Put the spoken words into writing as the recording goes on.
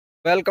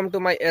Welcome to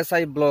my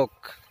SI blog.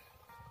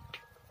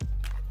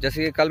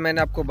 जैसे कि कल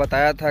मैंने आपको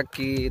बताया था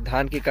कि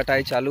धान की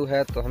कटाई चालू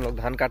है, तो हम लोग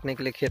धान काटने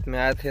के लिए खेत में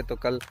आए थे। तो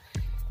कल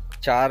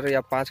 4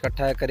 या 5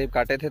 कट्ठा के करीब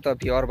काटे थे, तो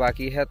अभी और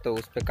बाकी है, तो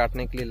उस पर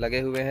काटने के लिए लगे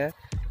हुए हैं।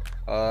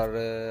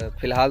 और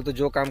फिलहाल तो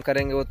जो काम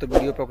करेंगे वो तो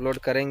वीडियो पे अपलोड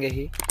करेंगे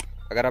ही।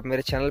 अगर आप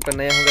मेरे चैनल पर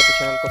नए होंगे तो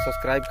चैनल को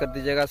सब्सक्राइब कर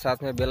दीजिएगा,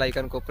 साथ में बेल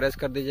आइकन को प्रेस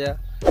कर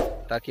दीजिएगा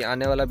ताकि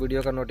आने वाला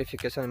वीडियो का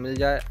नोटिफिकेशन मिल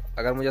जाए।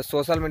 अगर मुझे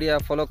सोशल मीडिया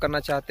फॉलो करना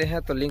चाहते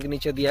हैं तो लिंक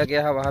नीचे दिया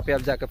गया है, वहाँ पे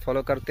आप जाकर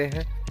फॉलो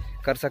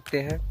कर सकते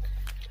हैं।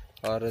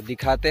 और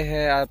दिखाते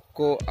हैं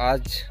आपको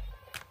आज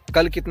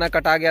कल कितना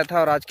कटा गया था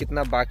और आज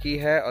कितना बाकी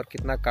है और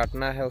कितना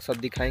काटना है, वो सब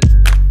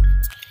दिखाएंगे।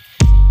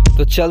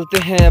 तो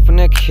चलते हैं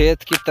अपने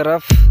खेत की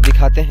तरफ,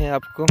 दिखाते हैं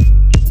आपको।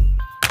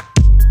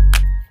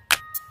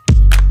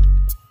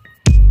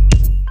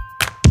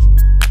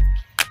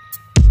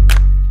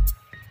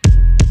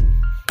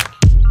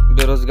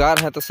 बेरोजगार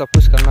है तो सब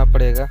कुछ करना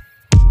पड़ेगा।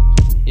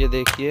 ये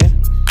देखिए,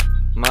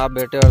 माँ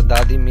बेटे और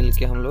दादी मिल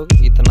के हम लोग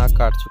इतना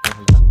काट चुके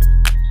हैं।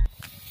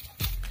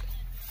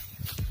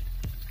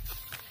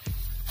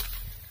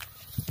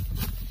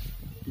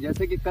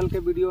 जैसे कि कल के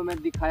वीडियो में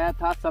दिखाया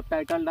था, सब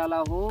टाइटल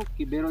डाला हूँ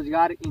कि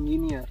बेरोजगार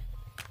इंजीनियर।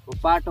 वो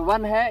पार्ट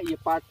 1 है, ये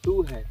पार्ट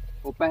 2 है।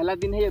 वो पहला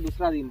दिन है, ये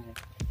दूसरा दिन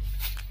है।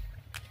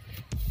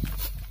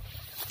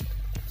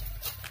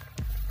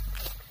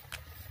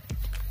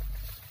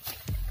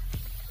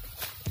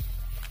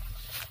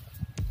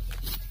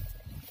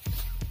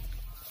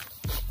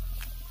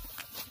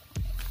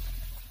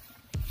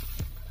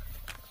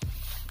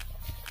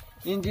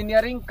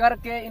 इंजीनियरिंग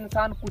करके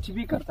इंसान कुछ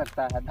भी कर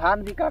सकता है,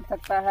 धान भी काट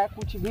सकता है,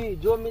 कुछ भी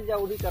जो मिल जाए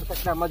वो भी कर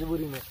सकता है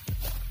मजबूरी में,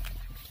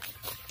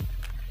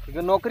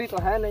 क्योंकि नौकरी तो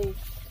है नहीं,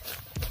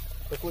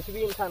 तो कुछ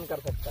भी इंसान कर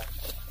सकता है।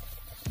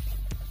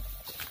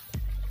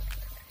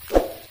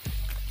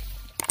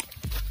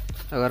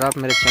 अगर आप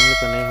मेरे चैनल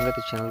पर नए होंगे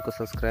तो चैनल को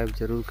सब्सक्राइब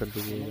जरूर कर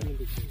दीजिएगा।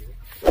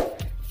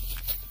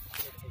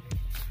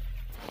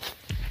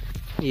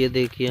 ये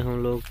देखिए,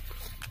 हम लोग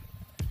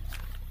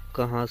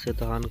कहाँ से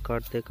धान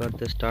काटते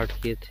काटते स्टार्ट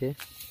किए थे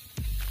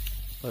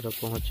और अब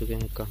पहुँच चुके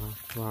हैं कहाँ,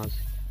 वहाँ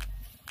से।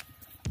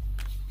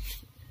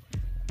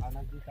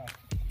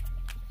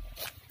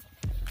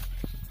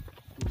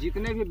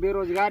 जितने भी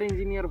बेरोजगार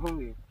इंजीनियर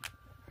होंगे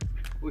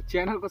उस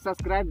चैनल को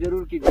सब्सक्राइब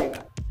जरूर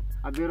कीजिएगा।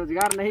 अब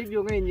बेरोजगार नहीं भी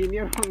होंगे,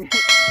 इंजीनियर होंगे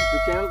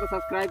तो चैनल को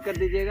सब्सक्राइब कर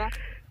दीजिएगा।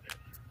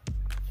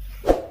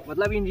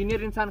 मतलब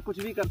इंजीनियर इंसान कुछ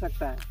भी कर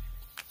सकता है।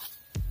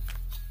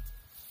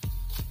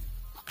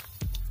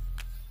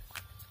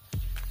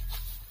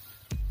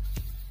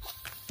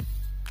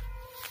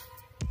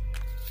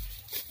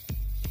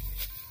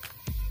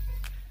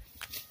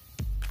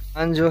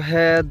 धान जो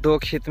है 2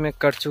 खेत में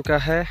कट चुका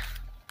है।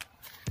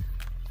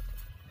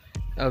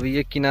 अब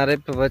ये किनारे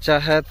पे बचा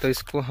है, तो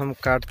इसको हम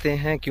काटते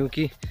हैं,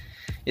 क्योंकि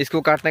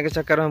इसको काटने के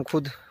चक्कर में हम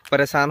खुद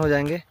परेशान हो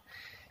जाएंगे,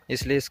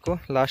 इसलिए इसको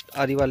लास्ट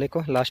आरी वाले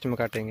को लास्ट में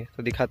काटेंगे।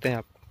 तो दिखाते हैं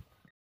आपको।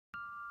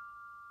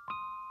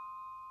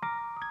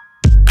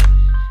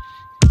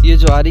 ये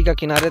जो आरी का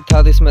किनारे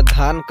था, तो इसमें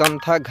धान कम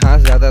था,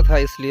 घास ज़्यादा था,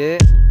 इसलिए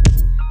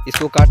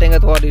इसको काटेंगे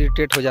तो और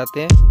इरिटेट हो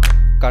जाते हैं,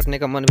 काटने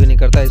का मन भी नहीं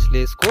करता,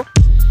 इसलिए इसको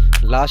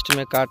लास्ट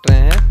में काट रहे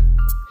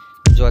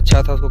हैं। जो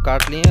अच्छा था उसको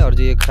काट लिए और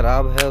जो ये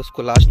ख़राब है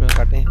उसको लास्ट में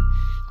काटे हैं,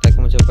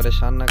 ताकि मुझे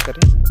परेशान ना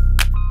करें।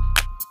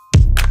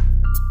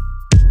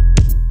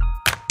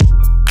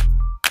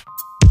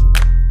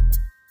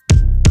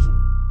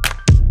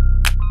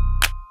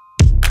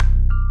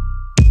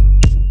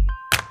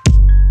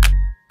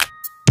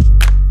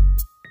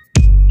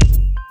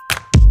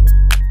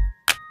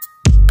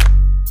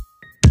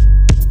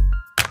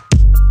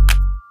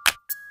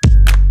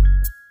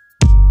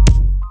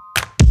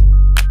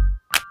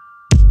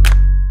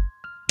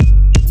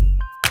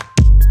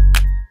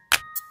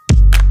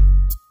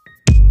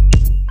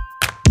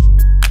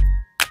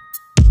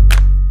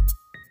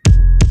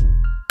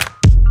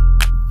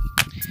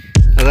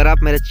 अगर आप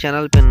मेरे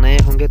चैनल पर नए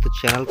होंगे तो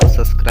चैनल को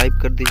सब्सक्राइब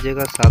कर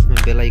दीजिएगा, साथ में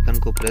बेल आइकन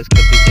को प्रेस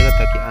कर दीजिएगा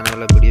ताकि आने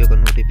वाला वीडियो का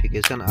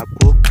नोटिफिकेशन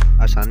आपको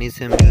आसानी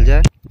से मिल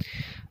जाए।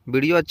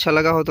 वीडियो अच्छा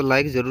लगा हो तो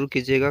लाइक ज़रूर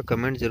कीजिएगा,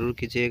 कमेंट ज़रूर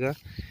कीजिएगा।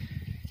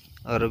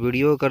 और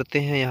वीडियो करते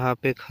हैं यहाँ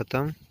पे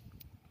ख़त्म।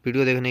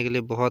 वीडियो देखने के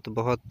लिए बहुत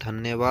बहुत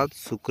धन्यवाद,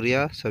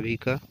 शुक्रिया सभी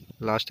का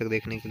लास्ट तक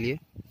देखने के लिए।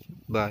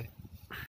 बाय।